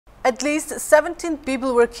At least 17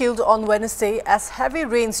 people were killed on Wednesday as heavy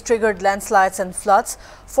rains triggered landslides and floods,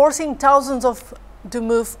 forcing thousands to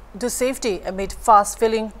move to safety amid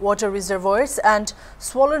fast-filling water reservoirs and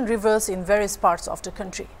swollen rivers in various parts of the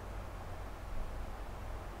country.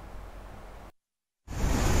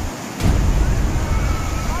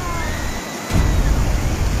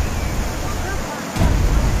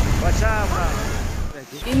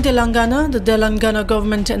 In Telangana, the Telangana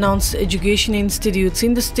government announced education institutes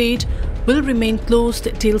in the state will remain closed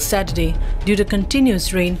till Saturday due to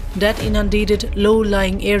continuous rain that inundated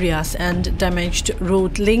low-lying areas and damaged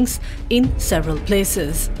road links in several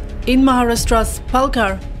places. In Maharashtra's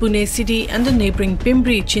Palghar, Pune city and the neighbouring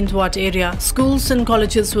Pimpri-Chindwad area, schools and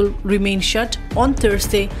colleges will remain shut on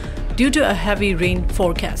Thursday due to a heavy rain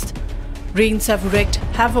forecast. Rains have wreaked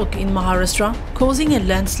havoc in Maharashtra, causing a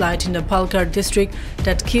landslide in the Palghar district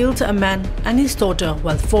that killed a man and his daughter,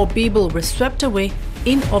 while 4 people were swept away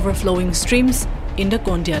in overflowing streams in the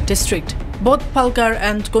Gondia district. Both Palghar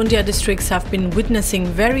and Gondia districts have been witnessing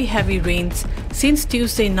very heavy rains since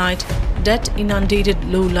Tuesday night that inundated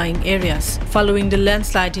low-lying areas. Following the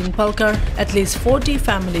landslide in Palghar, at least 40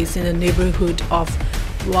 families in the neighborhood of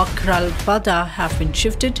Wakralpada have been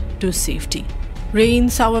shifted to safety.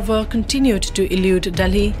 Rains, however, continued to elude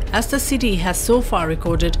Delhi as the city has so far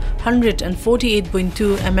recorded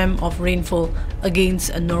 148.2 mm of rainfall against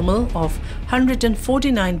a normal of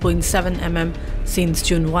 149.7 mm since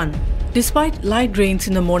June 1. Despite light rains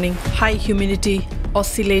in the morning, high humidity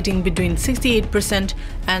oscillating between 68%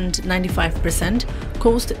 and 95%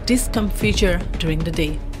 caused discomfiture during the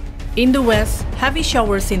day. In the west, heavy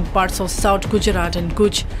showers in parts of South Gujarat and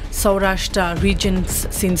Kutch, Saurashtra regions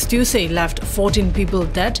since Tuesday left 14 people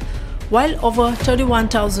dead, while over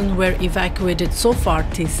 31,000 were evacuated so far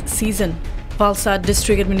this season. Valsad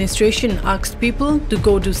district administration asked people to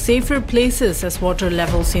go to safer places as water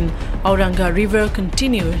levels in Auranga river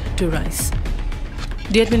continue to rise.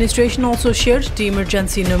 The administration also shared the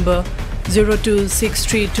emergency number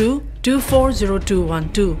 02632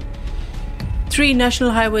 240212. 3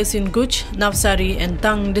 national highways in Kutch, Navsari and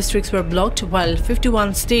Tang districts were blocked, while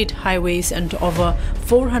 51 state highways and over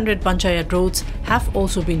 400 panchayat roads have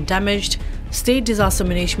also been damaged, State Disaster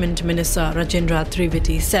Management Minister Rajendra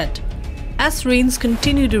Trivedi said. As rains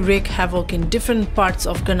continue to wreak havoc in different parts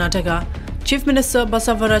of Karnataka, Chief Minister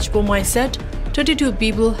Basavaraj Bommai said 32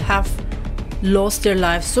 people have lost their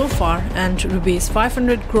lives so far and rupees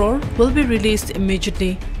 500 crore will be released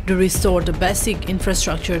immediately to restore the basic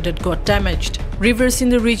infrastructure that got damaged. Rivers in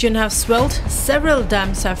the region have swelled, several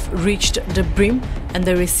dams have reached the brim, and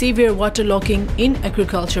there is severe waterlogging in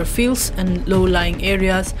agriculture fields and low-lying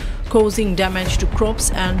areas, causing damage to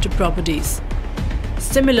crops and properties.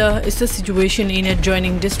 Similar is the situation in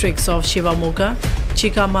adjoining districts of Shivamogga,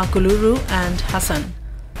 Chikamagaluru and Hassan.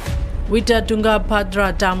 With the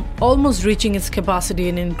Tungabhadra Dam almost reaching its capacity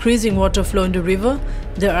and increasing water flow in the river,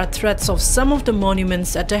 there are threats of some of the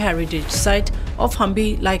monuments at the heritage site of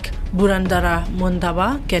Hampi like Burandara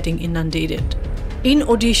Mondaba getting inundated. In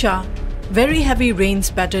Odisha, very heavy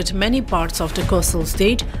rains battered many parts of the coastal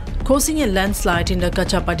state, causing a landslide in the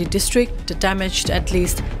Gachapati district that damaged at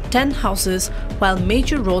least 10 houses, while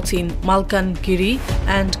major roads in Malkangiri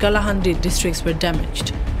and Kalahandi districts were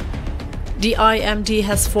damaged. The IMD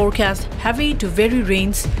has forecast heavy to very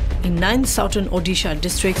rains in 9 southern Odisha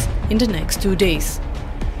districts in the next 2 days.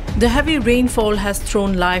 The heavy rainfall has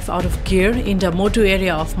thrown life out of gear in the Motu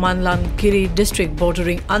area of Malkangiri district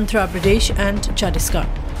bordering Andhra Pradesh and Chhattisgarh.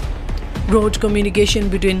 Road communication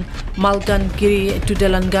between Malkangiri to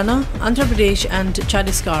Telangana, Andhra Pradesh and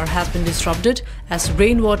Chhattisgarh has been disrupted as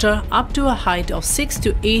rainwater up to a height of 6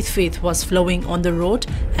 to 8 feet was flowing on the road,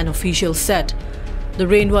 an official said. The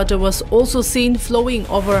rainwater was also seen flowing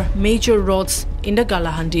over major roads in the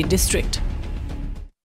Kalahandi district.